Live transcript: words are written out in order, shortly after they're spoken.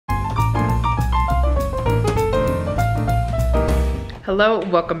Hello,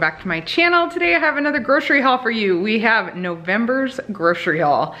 welcome back to my channel. Today I have another grocery haul for you. We have November's grocery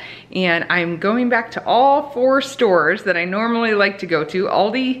haul, and I'm going back to all 4 stores that I normally like to go to: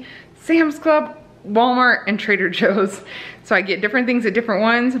 Aldi, Sam's Club, Walmart, and Trader Joe's. So I get different things at different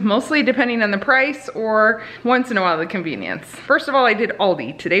ones, mostly depending on the price or once in a while the convenience. First of all, I did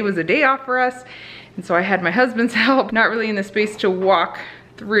Aldi. Today was a day off for us, and so I had my husband's help, not really in the space to walk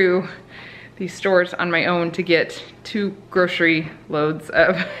through these stores on my own to get 2 grocery loads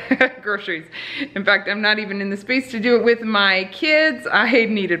of groceries. In fact, I'm not even in the space to do it with my kids. I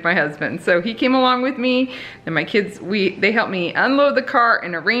needed my husband, so he came along with me. And my kids, they helped me unload the cart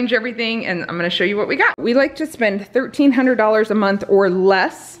and arrange everything, and I'm gonna show you what we got. We like to spend $1,300 a month or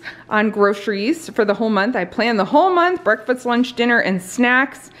less on groceries for the whole month. I plan the whole month: breakfast, lunch, dinner, and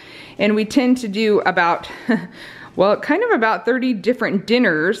snacks. And we tend to do about, well, kind of about 30 different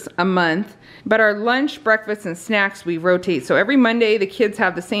dinners a month. But our lunch, breakfast, and snacks, we rotate. So every Monday, the kids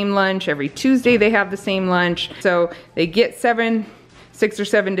have the same lunch. Every Tuesday, they have the same lunch. So they get 6 or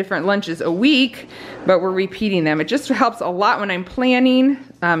 7 different lunches a week, but we're repeating them. It just helps a lot when I'm planning.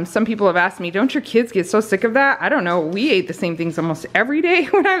 Some people have asked me, don't your kids get so sick of that? I don't know. We ate the same things almost every day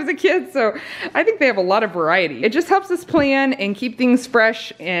when I was a kid, so I think they have a lot of variety. It just helps us plan and keep things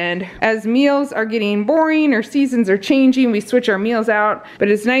fresh, and as meals are getting boring or seasons are changing, we switch our meals out. But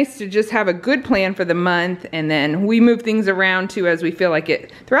it's nice to just have a good plan for the month, and then we move things around too as we feel like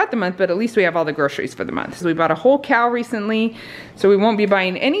it throughout the month, but at least we have all the groceries for the month. So we bought a whole cow recently, so we won't be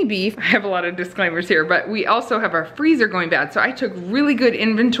buying any beef. I have a lot of disclaimers here, but we also have our freezer going bad. So I took really good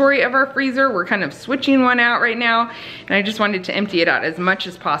inventory of our freezer. We're kind of switching one out right now, and I just wanted to empty it out as much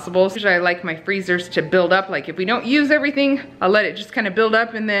as possible. Usually I like my freezers to build up. Like if we don't use everything, I'll let it just kind of build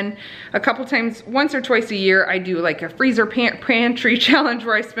up, and then a couple times, once or twice a year, I do like a freezer pantry challenge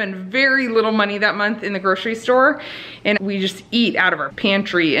where I spend very little money that month in the grocery store, and we just eat out of our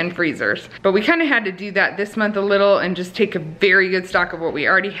pantry and freezers. But we kind of had to do that this month a little and just take a very good stock of what we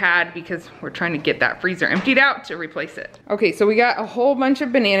already had, because we're trying to get that freezer emptied out to replace it. Okay, so we got a whole bunch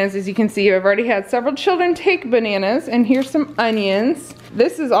of bananas. As you can see, I've already had several children take bananas, and here's some onions.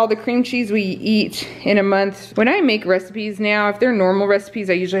 This is all the cream cheese we eat in a month. When I make recipes now, if they're normal recipes,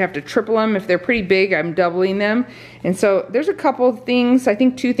 I usually have to triple them. If they're pretty big, I'm doubling them. And so there's a couple of things, I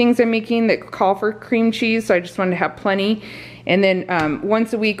think 2 things I'm making that call for cream cheese, so I just wanted to have plenty. And then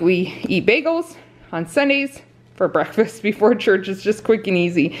once a week we eat bagels on Sundays for breakfast before church. It's just quick and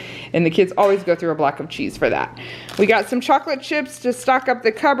easy, and the kids always go through a block of cheese for that. We got some chocolate chips to stock up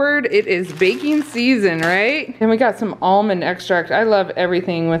the cupboard. It is baking season, right? And we got some almond extract. I love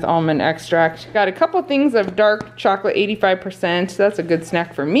everything with almond extract. Got a couple things of dark chocolate, 85%. That's a good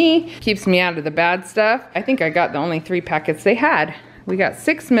snack for me. Keeps me out of the bad stuff. I think I got the only 3 packets they had. We got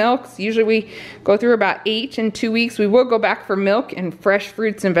 6 milks. Usually we go through about 8 in 2 weeks. We will go back for milk and fresh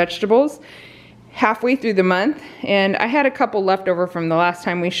fruits and vegetables halfway through the month, and I had a couple left over from the last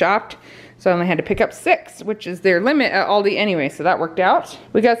time we shopped, so I only had to pick up 6, which is their limit at Aldi anyway, so that worked out.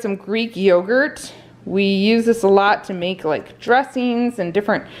 We got some Greek yogurt. We use this a lot to make like dressings and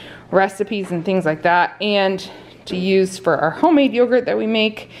different recipes and things like that, and to use for our homemade yogurt that we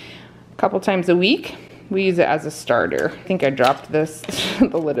make a couple times a week. We use it as a starter. I think I dropped this.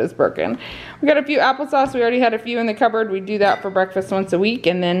 The lid is broken. We got a few applesauce. We already had a few in the cupboard. We do that for breakfast once a week.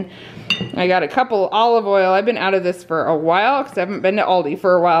 And then I got a couple olive oil. I've been out of this for a while because I haven't been to Aldi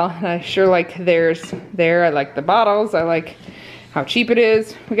for a while. And I sure like theirs there. I like the bottles. I like how cheap it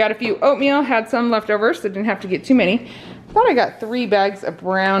is. We got a few oatmeal. Had some left over, so didn't have to get too many. I thought I got 3 bags of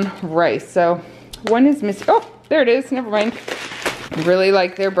brown rice. So one is missing. Oh, there it is. Never mind. Really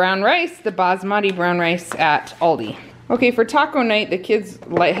like their brown rice, the basmati brown rice at Aldi. Okay, for taco night, the kids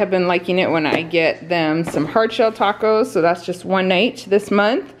have been liking it when I get them some hard shell tacos, so that's just one night this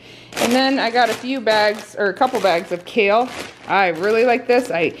month. And then I got a few bags, or a couple bags of kale. I really like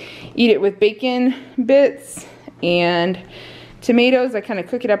this. I eat it with bacon bits and tomatoes. I kind of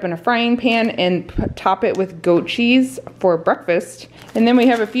cook it up in a frying pan and top it with goat cheese for breakfast. And then we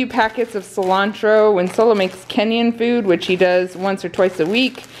have a few packets of cilantro. When Solo makes Kenyan food, which he does once or twice a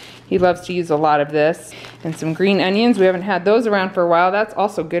week, he loves to use a lot of this. And some green onions. We haven't had those around for a while. That's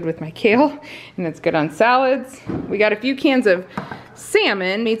also good with my kale, and it's good on salads. We got a few cans of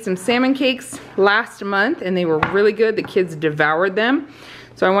salmon. Made some salmon cakes last month, and they were really good. The kids devoured them.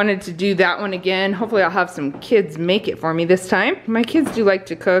 So I wanted to do that one again. Hopefully I'll have some kids make it for me this time. My kids do like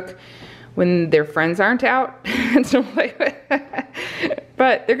to cook when their friends aren't out to play with.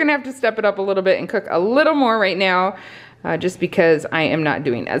 But they're gonna have to step it up a little bit and cook a little more right now. just because I am not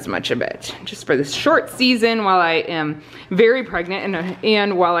doing as much of it. Just for this short season while I am very pregnant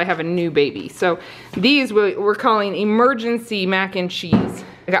and while I have a new baby. So these we're calling emergency mac and cheese.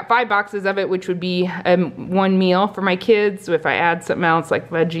 I got 5 boxes of it, which would be one meal for my kids. So if I add something else like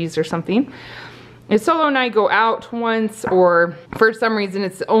veggies or something. If Solo and I go out once, or for some reason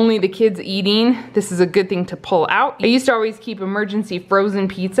it's only the kids eating, this is a good thing to pull out. I used to always keep emergency frozen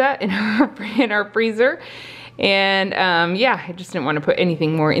pizza in our freezer. And yeah, I just didn't want to put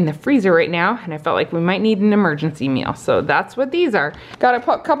anything more in the freezer right now, and I felt like we might need an emergency meal. So that's what these are. Got a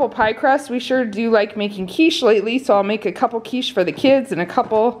couple pie crusts. We sure do like making quiche lately, so I'll make a couple quiche for the kids and a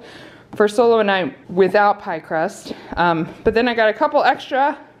couple for Solo and I without pie crust. But then I got a couple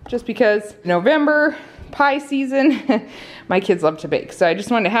extra just because November pie season, my kids love to bake. So I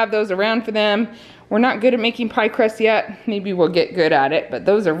just wanted to have those around for them. We're not good at making pie crust yet. Maybe we'll get good at it, but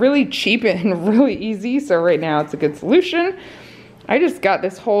those are really cheap and really easy. So right now it's a good solution. I just got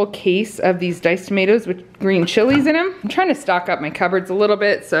this whole case of these diced tomatoes with green chilies in them. I'm trying to stock up my cupboards a little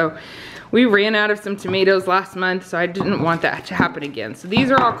bit. So we ran out of some tomatoes last month, so I didn't want that to happen again. So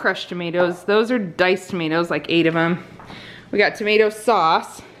these are all crushed tomatoes. Those are diced tomatoes, like 8 of them. We got tomato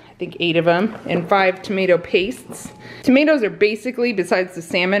sauce. I think 8 of them, and 5 tomato pastes. Tomatoes are basically, besides the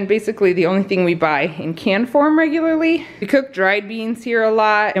salmon, basically the only thing we buy in canned form regularly. We cook dried beans here a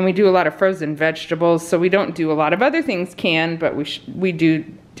lot, and we do a lot of frozen vegetables, so we don't do a lot of other things canned, but we do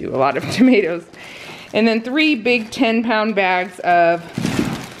a lot of tomatoes. And then 3 big 10-pound bags of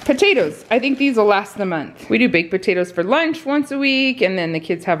potatoes. I think these will last the month. We do baked potatoes for lunch once a week, and then the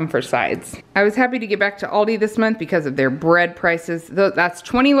kids have them for sides. I was happy to get back to Aldi this month because of their bread prices. That's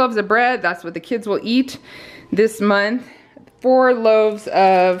 20 loaves of bread. That's what the kids will eat this month. 4 loaves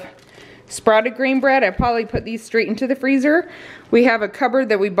of sprouted grain bread. I probably put these straight into the freezer. We have a cupboard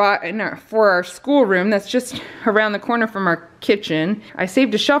that we bought for our schoolroom that's just around the corner from our kitchen. I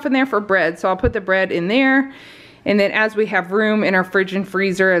saved a shelf in there for bread, so I'll put the bread in there. And then as we have room in our fridge and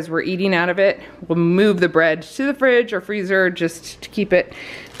freezer as we're eating out of it, we'll move the bread to the fridge or freezer just to keep it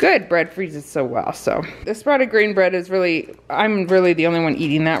good. Bread freezes so well. So the sprouted grain bread is really, I'm really the only one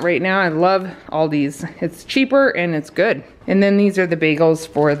eating that right now. I love Aldi's. It's cheaper and it's good. And then these are the bagels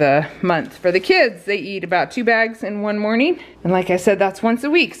for the month. For the kids, they eat about 2 bags in one morning. And like I said, that's once a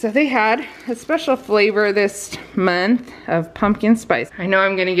week. So they had a special flavor this month of pumpkin spice. I know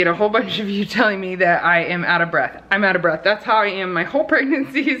I'm gonna get a whole bunch of you telling me that I am out of breath. I'm out of breath. That's how I am my whole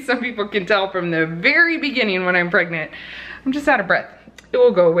pregnancy. Some people can tell from the very beginning when I'm pregnant. I'm just out of breath. It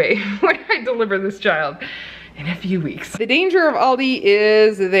will go away when I deliver this child in a few weeks. The danger of Aldi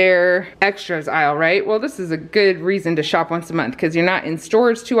is their extras aisle, right? Well, this is a good reason to shop once a month because you're not in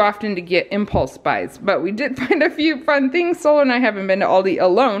stores too often to get impulse buys. But we did find a few fun things. Solo and I haven't been to Aldi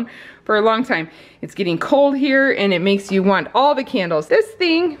alone for a long time. It's getting cold here and it makes you want all the candles. This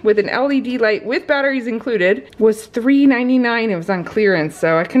thing with an LED light with batteries included was $3.99. It was on clearance,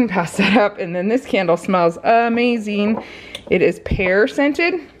 so I couldn't pass that up. And then this candle smells amazing. It is pear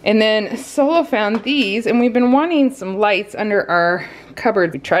scented. And then Solo found these, and we've been wanting some lights under our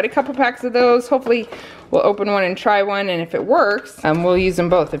cupboard. We tried a couple packs of those. Hopefully we'll open one and try one, and if it works, we'll use them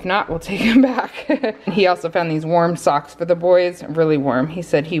both. If not, we'll take them back. He also found these warm socks for the boys, really warm. He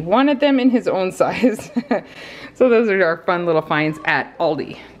said he wanted them in his own size. So those are our fun little finds at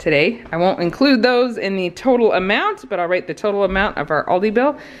Aldi today. I won't include those in the total amount, but I'll write the total amount of our Aldi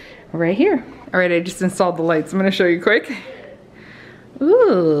bill right here. All right, I just installed the lights. I'm gonna show you quick.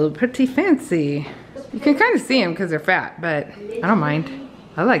 Ooh, pretty fancy. You can kind of see them because they're fat, but I don't mind.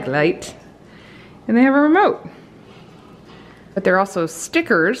 I like light. And they have a remote. But they're also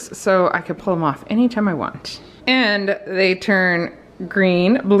stickers, so I can pull them off anytime I want. And they turn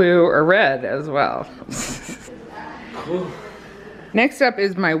green, blue, or red as well. Next up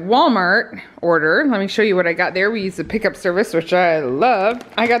is my Walmart order. Let me show you what I got there. We use the pickup service, which I love.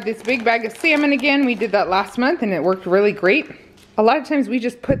 I got this big bag of salmon again. We did that last month and it worked really great. A lot of times we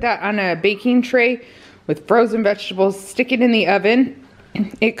just put that on a baking tray with frozen vegetables, stick it in the oven.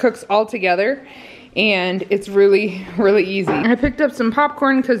 It cooks all together and it's really, really easy. I picked up some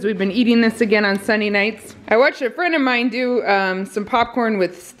popcorn because we've been eating this again on Sunday nights. I watched a friend of mine do some popcorn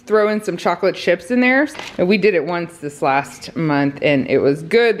with throwing some chocolate chips in there. And we did it once this last month and it was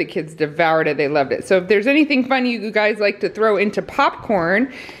good. The kids devoured it, they loved it. So if there's anything fun you guys like to throw into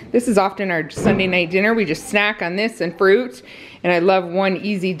popcorn, this is often our Sunday night dinner. We just snack on this and fruit. And I love one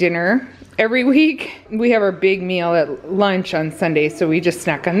easy dinner. Every week, we have our big meal at lunch on Sunday, so we just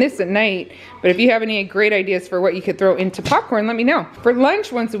snack on this at night. But if you have any great ideas for what you could throw into popcorn, let me know. For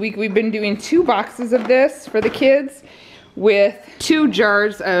lunch once a week, we've been doing 2 boxes of this for the kids. with 2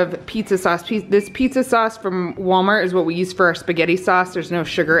 jars of pizza sauce. This pizza sauce from Walmart is what we use for our spaghetti sauce. There's no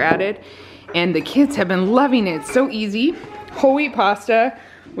sugar added. And the kids have been loving it. It's so easy. Whole wheat pasta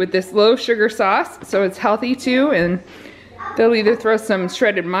with this low sugar sauce, so it's healthy too. And they'll either throw some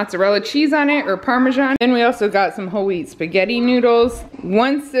shredded mozzarella cheese on it or Parmesan. Then we also got some whole wheat spaghetti noodles.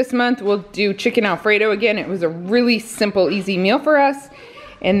 Once this month we'll do chicken Alfredo again. It was a really simple, easy meal for us.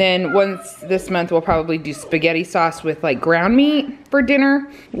 And then once this month, we'll probably do spaghetti sauce with like ground meat for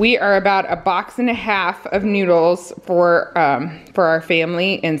dinner. We are about 1.5 boxes of noodles for our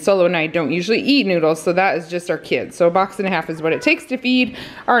family, and Solo and I don't usually eat noodles, so that is just our kids. So 1.5 boxes is what it takes to feed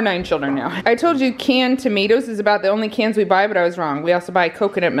our 9 children now. I told you canned tomatoes is about the only cans we buy, but I was wrong. We also buy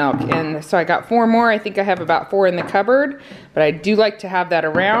coconut milk, and so I got 4 more. I think I have about 4 in the cupboard, but I do like to have that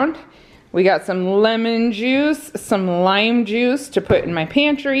around. We got some lemon juice, some lime juice to put in my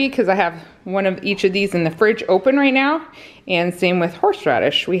pantry because I have one of each of these in the fridge open right now. And same with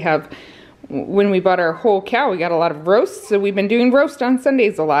horseradish. We have, when we bought our whole cow, we got a lot of roasts, so we've been doing roast on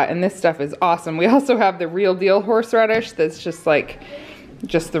Sundays a lot, and this stuff is awesome. We also have the real deal horseradish that's just like,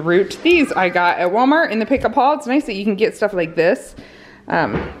 just the root. These I got at Walmart in the pickup haul. It's nice that you can get stuff like this.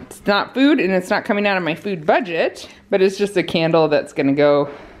 It's not food and it's not coming out of my food budget, but it's just a candle that's gonna go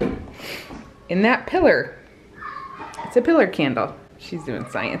in that pillar. It's a pillar candle. She's doing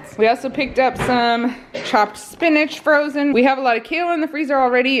science. We also picked up some chopped spinach frozen. We have a lot of kale in the freezer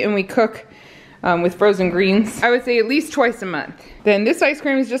already, and we cook with frozen greens. I would say at least twice a month. Then this ice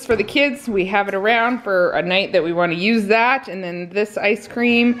cream is just for the kids. We have it around for a night that we want to use that. And then this ice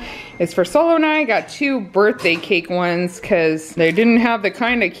cream is for Solo and I. Got 2 birthday cake ones because they didn't have the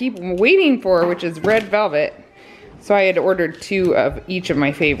kind I keep waiting for, which is red velvet. So I had ordered 2 of each of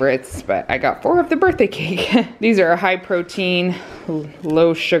my favorites, but I got 4 of the birthday cake. These are a high protein,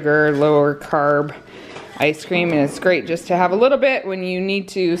 low sugar, lower carb ice cream, and it's great just to have a little bit when you need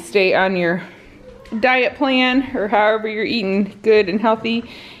to stay on your diet plan or however you're eating good and healthy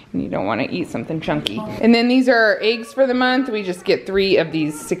and you don't want to eat something chunky. And then these are our eggs for the month. We just get 3 of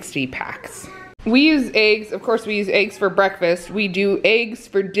these 60 packs. We use eggs, of course we use eggs for breakfast. We do eggs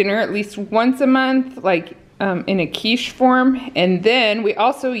for dinner at least once a month, like in a quiche form. And then we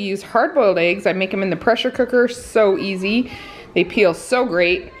also use hard-boiled eggs. I make them in the pressure cooker, so easy. They peel so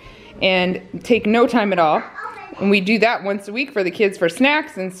great and take no time at all. And we do that once a week for the kids for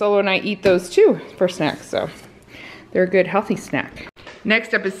snacks, and Solo and I eat those too for snacks, so they're a good healthy snack.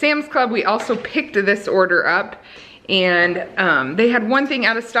 Next up is Sam's Club. We also picked this order up, and they had one thing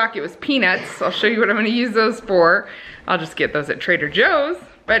out of stock. It was peanuts. I'll show you what I'm gonna use those for. I'll just get those at Trader Joe's.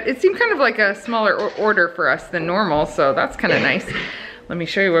 But it seemed kind of like a smaller order for us than normal, so that's kind of nice. Let me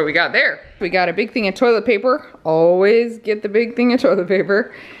show you what we got there. We got a big thing of toilet paper. Always get the big thing of toilet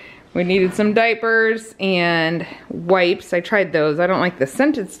paper. We needed some diapers and wipes. I tried those. I don't like the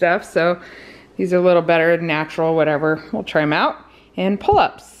scented stuff, so these are a little better, natural, whatever. We'll try them out. And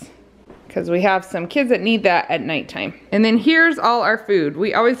pull-ups, because we have some kids that need that at nighttime. And then here's all our food.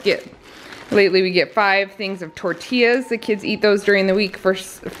 We always get, lately we get 5 things of tortillas. The kids eat those during the week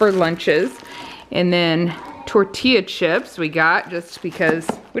for lunches. And then tortilla chips we got just because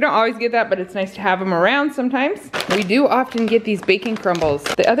we don't always get that, but it's nice to have them around sometimes. We do often get these bacon crumbles.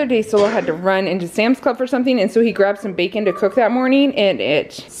 The other day Solo had to run into Sam's Club for something, and so he grabbed some bacon to cook that morning, and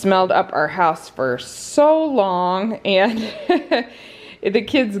it smelled up our house for so long, and the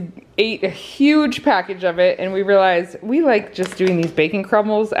kids ate a huge package of it, and we realized we like just doing these bacon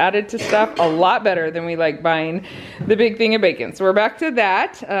crumbles added to stuff a lot better than we like buying the big thing of bacon. So we're back to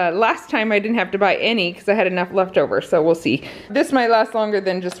that. Last time I didn't have to buy any because I had enough left over, so we'll see. This might last longer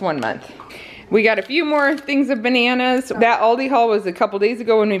than just 1 month. We got a few more things of bananas. That Aldi haul was a couple days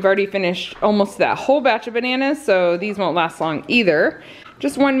ago, and we've already finished almost that whole batch of bananas, so these won't last long either.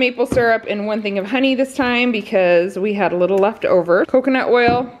 Just 1 maple syrup and 1 thing of honey this time because we had a little left over. Coconut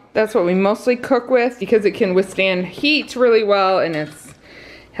oil, that's what we mostly cook with because it can withstand heat really well, and it's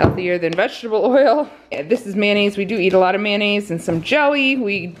healthier than vegetable oil. This is mayonnaise. We do eat a lot of mayonnaise, and some jelly.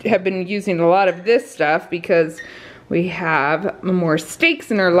 We have been using a lot of this stuff because we have more steaks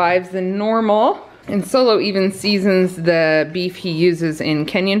in our lives than normal. And Solo even seasons the beef he uses in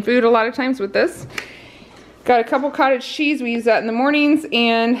Kenyan food a lot of times with this. Got a couple cottage cheese. We use that in the mornings,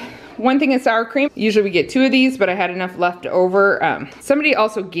 and 1 thing of sour cream. Usually we get 2 of these, but I had enough left over. Somebody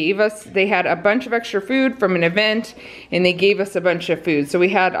also gave us, they had a bunch of extra food from an event, and they gave us a bunch of food. So we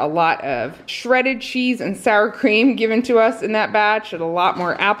had a lot of shredded cheese and sour cream given to us in that batch, and a lot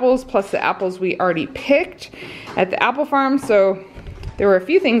more apples, plus the apples we already picked at the apple farm. So there were a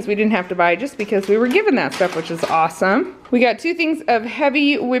few things we didn't have to buy just because we were given that stuff, which is awesome. We got 2 things of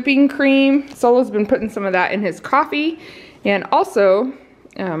heavy whipping cream. Solo's been putting some of that in his coffee, And also,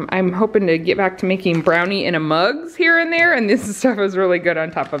 I'm hoping to get back to making brownie in a mugs here and there, and this stuff is really good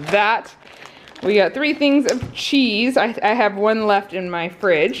on top of that. We got 3 things of cheese. I have 1 left in my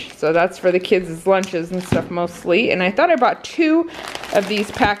fridge, so that's for the kids' lunches and stuff mostly. And I thought I bought 2 of these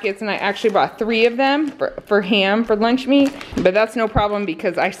packets, and I actually bought 3 of them for ham, for lunch meat. But that's no problem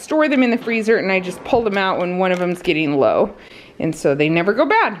because I store them in the freezer and I just pull them out when one of them's getting low. And so they never go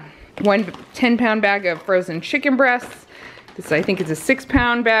bad. 1 10-pound bag of frozen chicken breasts. This, I think, is a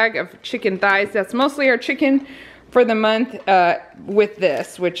 6-pound bag of chicken thighs. That's mostly our chicken for the month with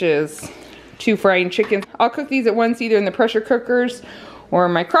this, which is 2 frying chickens. I'll cook these at once, either in the pressure cookers or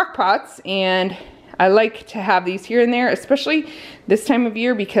my crock pots, and I like to have these here and there, especially this time of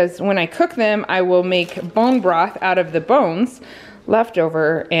year, because when I cook them, I will make bone broth out of the bones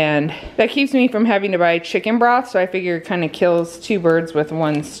leftover, and that keeps me from having to buy chicken broth, so I figure it kind of kills 2 birds with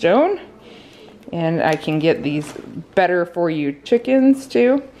 1 stone. And I can get these better for you chickens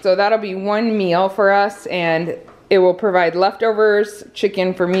too. So that'll be 1 meal for us, and it will provide leftovers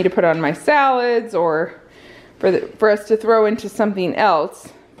chicken for me to put on my salads, or for us to throw into something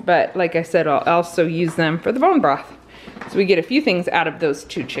else. But like I said, I'll also use them for the bone broth. So we get a few things out of those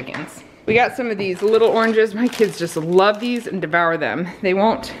 2 chickens. We got some of these little oranges. My kids just love these and devour them. They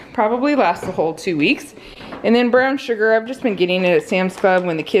won't probably last the whole 2 weeks. And then brown sugar, I've just been getting it at Sam's Club.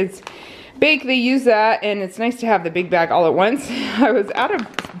 When the kids bake, they use that, and it's nice to have the big bag all at once. I was out of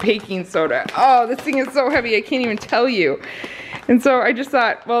baking soda. Oh, this thing is so heavy, I can't even tell you. And so I just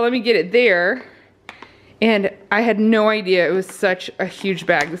thought, well, let me get it there. And I had no idea it was such a huge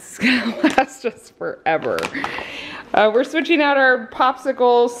bag. This is gonna last us forever. We're switching out our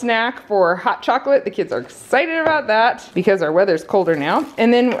popsicle snack for hot chocolate. The kids are excited about that because our weather's colder now.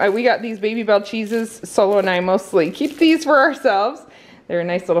 And then we got these Baby Belle cheeses. Solo and I mostly keep these for ourselves. They're a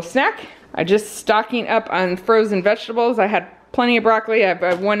nice little snack. I just stocking up on frozen vegetables. I had plenty of broccoli. I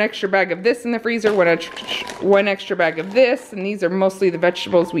have 1 extra bag of this in the freezer, 1 extra bag of this, and these are mostly the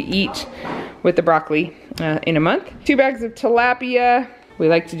vegetables we eat with the broccoli in a month. 2 bags of tilapia. We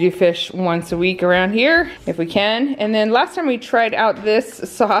like to do fish once a week around here if we can. And then last time we tried out this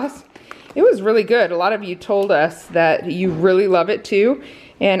sauce, it was really good. A lot of you told us that you really love it too.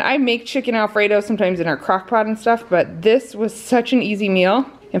 And I make chicken Alfredo sometimes in our crock pot and stuff, but this was such an easy meal.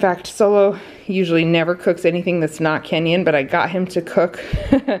 In fact, Solo usually never cooks anything that's not Kenyan, but I got him to cook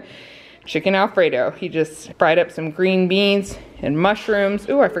chicken Alfredo. He just fried up some green beans and mushrooms.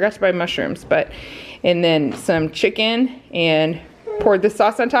 Ooh, I forgot to buy mushrooms, and then some chicken, and poured the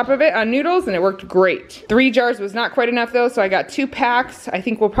sauce on top of it on noodles, and it worked great. 3 jars was not quite enough though, so I got 2 packs. I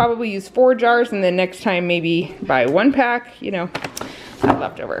think we'll probably use 4 jars, and then next time maybe buy 1 pack, you know,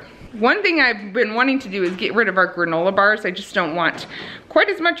 leftover. One thing I've been wanting to do is get rid of our granola bars. I just don't want quite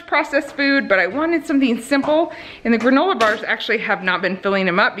as much processed food, but I wanted something simple. And the granola bars actually have not been filling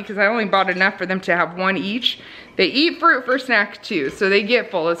them up because I only bought enough for them to have 1 each. They eat fruit for snack too, so they get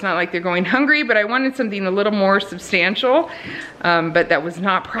full. It's not like they're going hungry, but I wanted something a little more substantial, but that was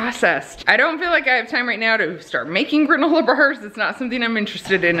not processed. I don't feel like I have time right now to start making granola bars. It's not something I'm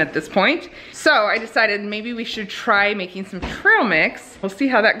interested in at this point. So I decided maybe we should try making some trail mix. We'll see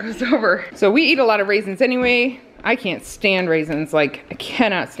how that goes over. So we eat a lot of raisins anyway. I can't stand raisins, like I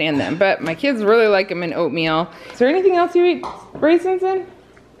cannot stand them, but my kids really like them in oatmeal. Is there anything else you eat raisins in?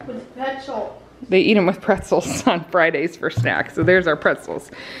 With pretzel. They eat them with pretzels on Fridays for snacks, so there's our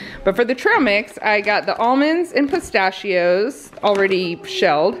pretzels. But for the trail mix, I got the almonds and pistachios already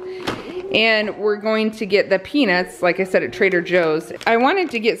shelled, and we're going to get the peanuts, like I said, at Trader Joe's. I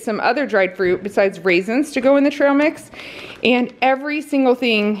wanted to get some other dried fruit besides raisins to go in the trail mix, and every single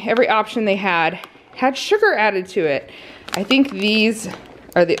thing, every option they had sugar added to it. I think these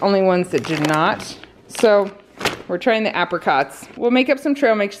are the only ones that did not. So we're trying the apricots. We'll make up some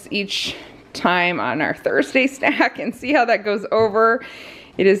trail mix each time on our Thursday snack and see how that goes over.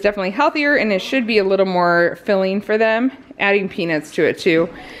 It is definitely healthier, and it should be a little more filling for them. Adding peanuts to it too.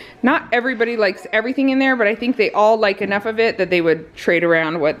 Not everybody likes everything in there, but I think they all like enough of it that they would trade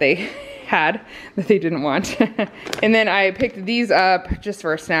around what they had that they didn't want. And then I picked these up just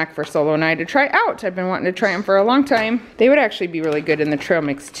for a snack for Solo and I to try out. I've been wanting to try them for a long time. They would actually be really good in the trail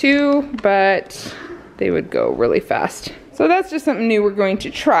mix too, but they would go really fast. So that's just something new we're going to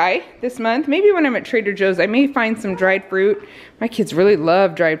try this month. Maybe when I'm at Trader Joe's, I may find some dried fruit. My kids really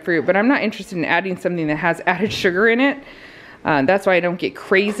love dried fruit, but I'm not interested in adding something that has added sugar in it. That's why I don't get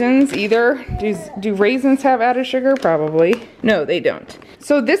craisins either. Do raisins have added sugar? Probably. No, they don't.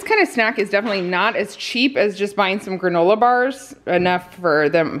 So this kind of snack is definitely not as cheap as just buying some granola bars, enough for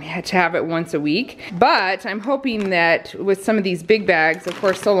them to have it once a week. But I'm hoping that with some of these big bags, of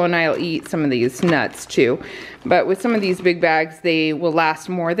course Solo and I will eat some of these nuts too, but with some of these big bags, they will last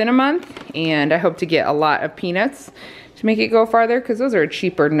more than a month, and I hope to get a lot of peanuts to make it go farther, because those are a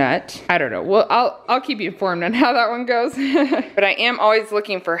cheaper nut. I don't know. Well, I'll keep you informed on how that one goes. But I am always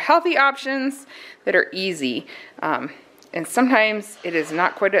looking for healthy options that are easy. And sometimes it is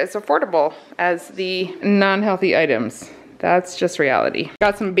not quite as affordable as the non-healthy items. That's just reality.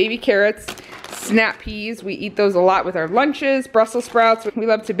 Got some baby carrots, snap peas. We eat those a lot with our lunches. Brussels sprouts, we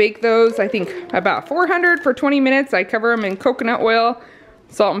love to bake those. I think about 400 for 20 minutes. I cover them in coconut oil,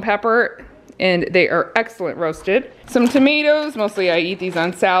 salt and pepper, and they are excellent roasted. Some tomatoes, mostly I eat these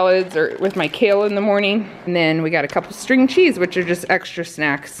on salads or with my kale in the morning. And then we got a couple string cheese, which are just extra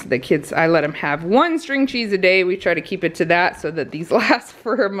snacks. The kids, I let them have 1 string cheese a day. We try to keep it to that so that these last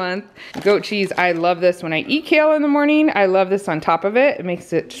for a month. Goat cheese, I love this when I eat kale in the morning. I love this on top of it. It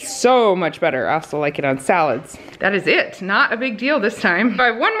makes it so much better. I also like it on salads. That is it, not a big deal this time. I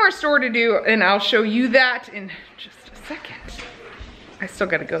have one more store to do, and I'll show you that in just a second. I still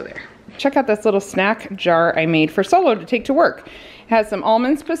gotta go there. Check out this little snack jar I made for Solo to take to work. It has some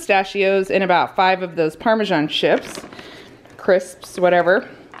almonds, pistachios, and about 5 of those Parmesan chips, crisps, whatever.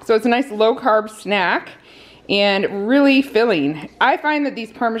 So it's a nice low carb snack and really filling. I find that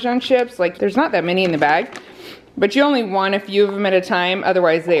these Parmesan chips, like there's not that many in the bag, but you only want a few of them at a time,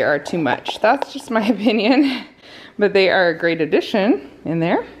 otherwise they are too much. That's just my opinion, but they are a great addition in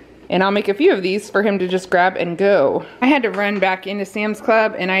there. And I'll make a few of these for him to just grab and go. I had to run back into Sam's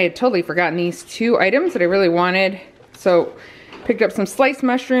Club, and I had totally forgotten these 2 items that I really wanted. So picked up some sliced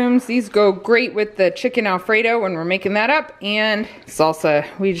mushrooms. These go great with the chicken Alfredo when we're making that up, and salsa.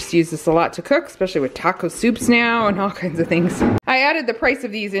 We just use this a lot to cook, especially with taco soups now and all kinds of things. I added the price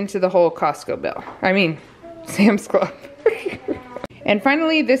of these into the whole Costco bill. I mean, Sam's Club. And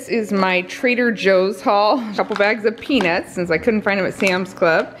finally, this is my Trader Joe's haul. A couple bags of peanuts, since I couldn't find them at Sam's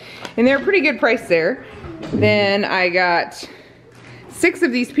Club. And they're a pretty good price there. Then I got 6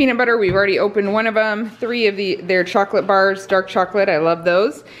 of these peanut butter. We've already opened 1 of them. 3 of their chocolate bars, dark chocolate. I love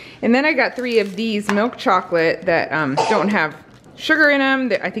those. And then I got 3 of these milk chocolate that don't have sugar in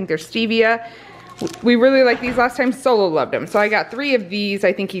them. I think they're stevia. We really like these. Last time Solo loved them. So I got 3 of these.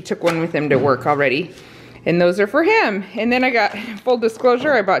 I think he took 1 with him to work already. And those are for him. And then I got, full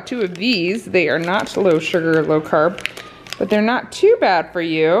disclosure, I bought 2 of these. They are not low sugar, low carb, but they're not too bad for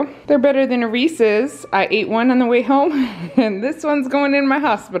you. They're better than a Reese's. I ate 1 on the way home, and this one's going in my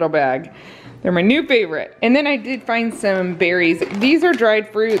hospital bag. They're my new favorite. And then I did find some berries. These are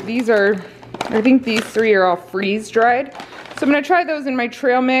dried fruit. These are, I think these 3 are all freeze dried. So I'm gonna try those in my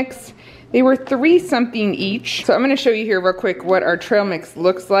trail mix. They were 3 something each. So I'm gonna show you here real quick what our trail mix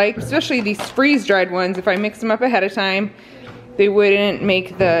looks like, especially these freeze-dried ones. If I mix them up ahead of time, they wouldn't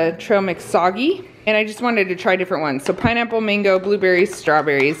make the trail mix soggy. And I just wanted to try different ones. So pineapple, mango, blueberries,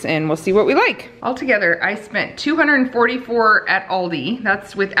 strawberries, and we'll see what we like. Altogether, I spent $244 at Aldi.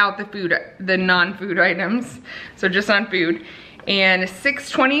 That's without the food, the non-food items. So just on food. And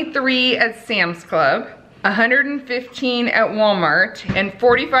 $623 at Sam's Club. $115 at Walmart, and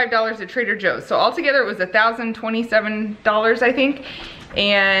 $45 at Trader Joe's. So altogether it was $1,027, I think.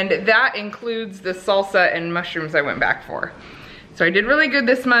 And that includes the salsa and mushrooms I went back for. So I did really good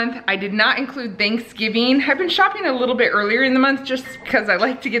this month. I did not include Thanksgiving. I've been shopping a little bit earlier in the month just because I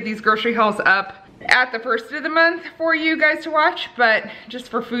like to get these grocery hauls up at the first of the month for you guys to watch, but just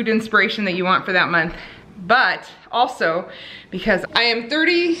for food inspiration that you want for that month. But also because I am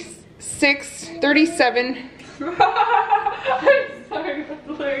 37. I'm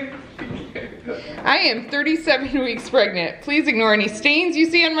sorry, I am 37 weeks pregnant. Please ignore any stains you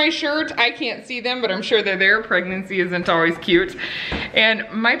see on my shirt. I can't see them, but I'm sure they're there. Pregnancy isn't always cute. And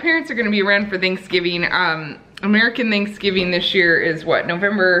my parents are gonna be around for Thanksgiving. American Thanksgiving this year is what,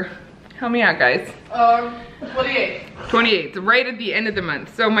 November? Help me out, guys. 28th. 28th, right at the end of the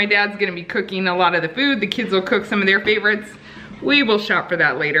month. So my dad's gonna be cooking a lot of the food. The kids will cook some of their favorites. We will shop for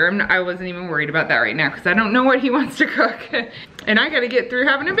that later. I wasn't even worried about that right now because I don't know what he wants to cook. And I gotta get through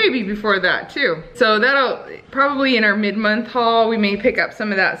having a baby before that too. So that'll probably in our mid-month haul, we may pick up some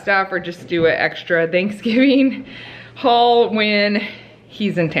of that stuff or just do an extra Thanksgiving haul when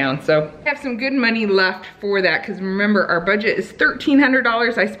he's in town. So I have some good money left for that because remember our budget is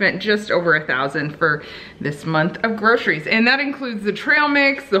 $1,300. I spent just over $1,000 for this month of groceries. And that includes the trail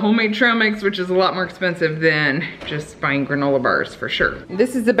mix, the homemade trail mix, which is a lot more expensive than just buying granola bars for sure.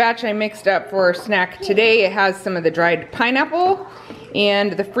 This is the batch I mixed up for snack today. It has some of the dried pineapple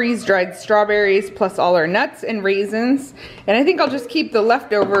and the freeze-dried strawberries plus all our nuts and raisins. And I think I'll just keep the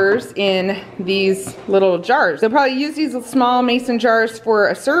leftovers in these little jars. They'll probably use these small mason jars for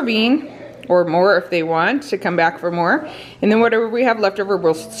a serving or more if they want to come back for more. And then whatever we have left over,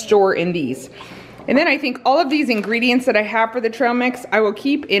 we'll store in these. And then I think all of these ingredients that I have for the trail mix, I will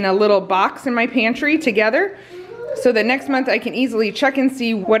keep in a little box in my pantry together, so that next month I can easily check and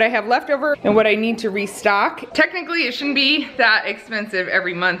see what I have left over and what I need to restock. Technically, it shouldn't be that expensive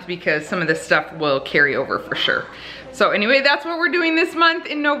every month because some of this stuff will carry over for sure. So anyway, that's what we're doing this month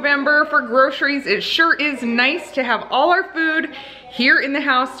in November for groceries. It sure is nice to have all our food here in the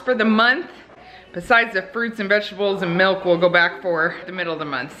house for the month. Besides the fruits and vegetables and milk we'll go back for the middle of the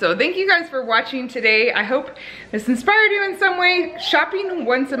month. So thank you guys for watching today. I hope this inspired you in some way. Shopping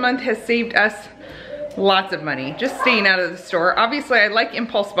once a month has saved us lots of money, just staying out of the store. Obviously, I like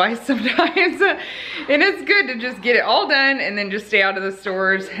impulse buys sometimes, and it's good to just get it all done and then just stay out of the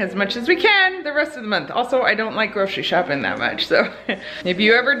stores as much as we can the rest of the month. Also, I don't like grocery shopping that much, so if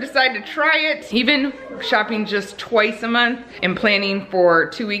you ever decide to try it, even shopping just twice a month and planning for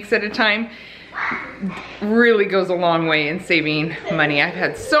 2 weeks at a time, really goes a long way in saving money. I've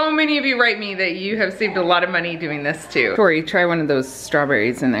had so many of you write me that you have saved a lot of money doing this too. Tori, try one of those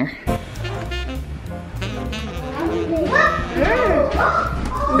strawberries in there.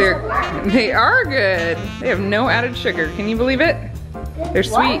 They are good. They have no added sugar. Can you believe it? They're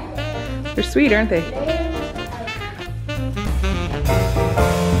sweet. They're sweet, aren't they?